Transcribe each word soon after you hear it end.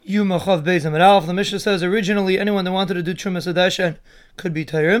Yumachav Bezim and Alf. The Mishnah says originally anyone that wanted to do Trumas Adeshen could be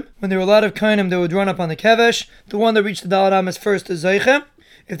Tayrim. When there were a lot of Kainim, they would run up on the Kevesh. The one that reached the Daled Amos first is Zeiche.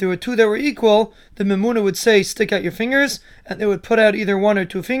 If there were two that were equal, the Memuna would say, stick out your fingers, and they would put out either one or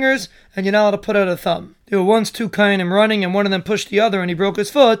two fingers, and you're not allowed to put out a thumb. There were once two Kainim running, and one of them pushed the other, and he broke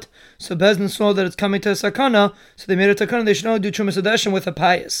his foot, so Bezdin saw that it's coming to a Sakana, so they made a Takana, they should only do Trumas Adeshen with a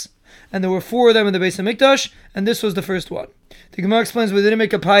pious. And there were four of them in the Beis HaMikdash, and this was the first one. The Gemara explains why they didn't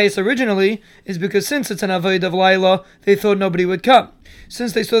make a pious originally, is because since it's an Avodah of Laila, they thought nobody would come.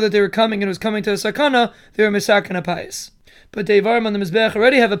 Since they saw that they were coming and it was coming to a Sakana, they were misakin a pious. But the Ivarim on the Mizbech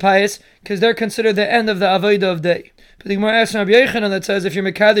already have a pious, because they're considered the end of the Avodah of day. But the Gemara asks Rabbi Yechanan that says if you're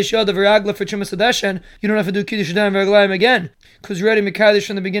Mekadesh Yad of Ragla for Trumas Adeshen, you don't have to do Kiddush Yadayim V'Raglayim again, because you're already Mekadesh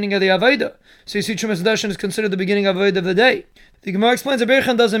from the beginning of the Avodah. So you see Trumas Adeshen is considered the beginning of Avodah of the day. The Gemara explains that Rabbi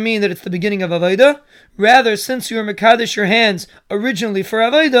Yechanan doesn't mean that it's the beginning of Avodah. Rather, since you were Mekadesh your hands originally for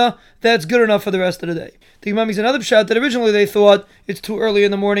Avodah, that's good enough for the rest of the day. The Gemara makes another pshat that originally they thought it's too early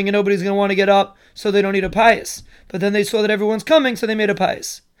in the morning and nobody's going to want to get up, so they don't need a pious. But then they saw that everyone's coming, so they made a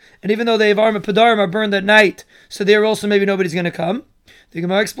pious. And even though the Ivarim and Padarim are burned at night, so there also maybe nobody's going to come, the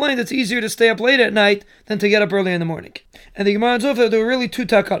Gemara explains it's easier to stay up late at night than to get up early in the morning. And the Gemara ends off that there were really two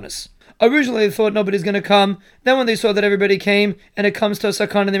takanas. Originally they thought nobody's going to come, then when they saw that everybody came, and it comes to a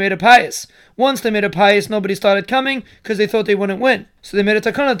sakana, they made a pious. Once they made a pious, nobody started coming, because they thought they wouldn't win. So they made a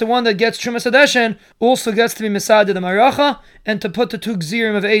takana, the one that gets Trumas Adeshen also gets to be Mesad the Maracha, and to put the two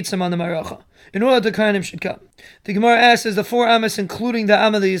Gzirim of Eitzim on the Maracha, in order that the Kainim should come. The Gemara asks, is the four Amos including the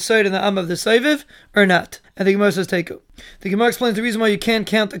Am of the Yisayid and the Am of the Saiviv, or not? And the Gemara says, Teiku. The Gemara explains the reason why you can't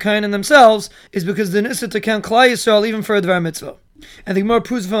count the Kainim themselves is because the Nissa to count Klai Yisrael even for a Dvar Mitzvah. And the Gemara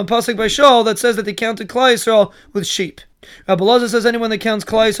proves from a pasuk by Shaul that says that they counted Klai Yisrael with sheep. Rabbi Elazar says anyone that counts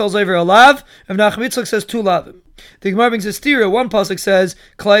Klai Yisrael's over a lav. Rav Nachman Yitzchak says two lavim. The Gemara brings a stira. One pasuk says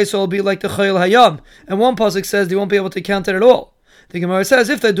Klai Yisrael will be like the Chayil Hayam, and one pasuk says they won't be able to count it at all. The Gemara says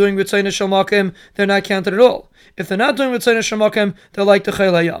if they're doing Ritzayna Shalmakim, they're not counted at all. If they're not doing Ritzayna Shalmakim, they're like the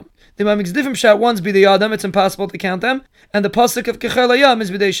Chayil Hayam. The Gemara makes different shot. One's B'dei Adam, it's impossible to count them, and the pasuk of Kechayil Hayam is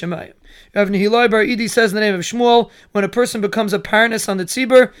B'dei Shemayim. Rav Nehilai Bar Idi says in the name of Shmuel, when a person becomes a parnas on the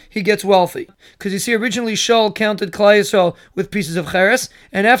tzibur, he gets wealthy. Because you see, originally Shaul counted Klai Yisrael with pieces of cheres,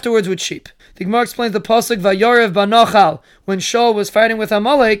 and afterwards with sheep. The Gemara explains the pasuk Vayarev Banachal, when Shaul was fighting with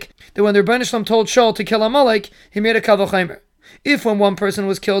Amalek, that when the Rebbeinu Shalom told Shaul to kill Amalek, he made a kavachaymer. If when one person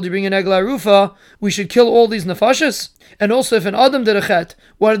was killed, you bring an egla rufa, we should kill all these nefashis. And also, if an adam did a chet,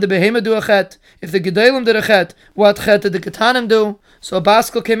 what did the behema do a chet? If the gedalim did a chet, what chet did the ketanim do? So a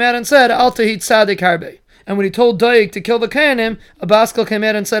baskel came out and said, Al tahit sadik harbe. And when he told Daik to kill the kayanim, a baskel came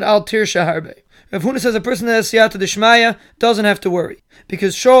out and said, Al tirsha harbe. Rav Huna says a person that has siyata d'shmaya doesn't have to worry,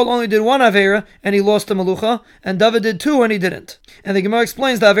 because Shaul only did one avera and he lost the malucha, and David did two and he didn't. And the Gemara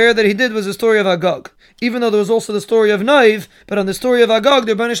explains the avera that he did was the story of Agag, even though there was also the story of Naiv. But on the story of Agag,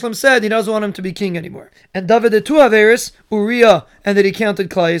 the Rebbeinu Shalom said he doesn't want him to be king anymore. And David did two averas, Uriah, and that he counted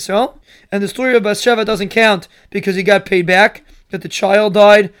Klai Yisrael. And the story of Bathsheba doesn't count because he got paid back, that the child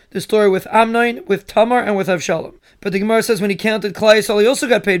died. The story with Amnon, with Tamar, and with Avshalom. But the Gemara says when he counted Klai Yisrael, he also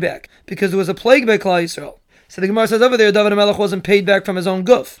got paid back, because there was a plague by Klai Yisrael. So the Gemara says over there, David HaMelech wasn't paid back from his own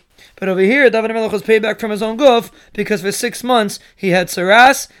guf. But over here, David HaMelech was paid back from his own guf, because for 6 months, he had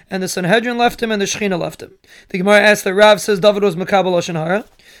Saras, and the Sanhedrin left him, and the Shechina left him. The Gemara asks that Rav says David was Makabel Lashon Hara.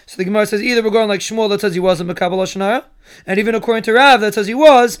 So the Gemara says either we're going like Shmuel that says he wasn't Makabel Lashon Hara, and even according to Rav that says he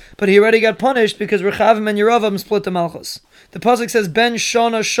was, but he already got punished because Rechavim and Yeravam split the Malchus. The pasuk says Ben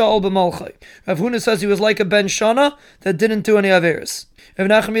Shana Shaul b'Malchai. Rav Huna says he was like a Ben Shana that didn't do any averis. Rav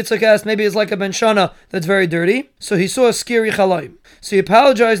Nachman Yitzchak asked maybe he's like a Ben Shana that's very dirty. So he saw a scary chalaim. So he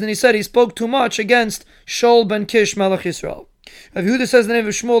apologized and he said he spoke too much against Shaul ben Kish Melech Yisrael. Rav Yehuda says in the name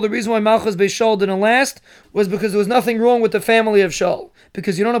of Shmuel the reason why Malchus Beis Shaul didn't last was because there was nothing wrong with the family of Shaul.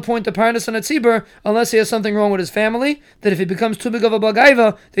 Because you don't appoint a parnas on a tzibur unless he has something wrong with his family, that if he becomes too big of a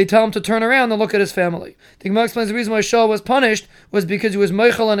bagaiva, they tell him to turn around and look at his family. The Gemara explains the reason why Shaul was punished was because he was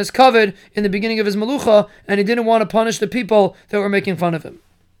meichel on his kavod in the beginning of his malucha, and he didn't want to punish the people that were making fun of him.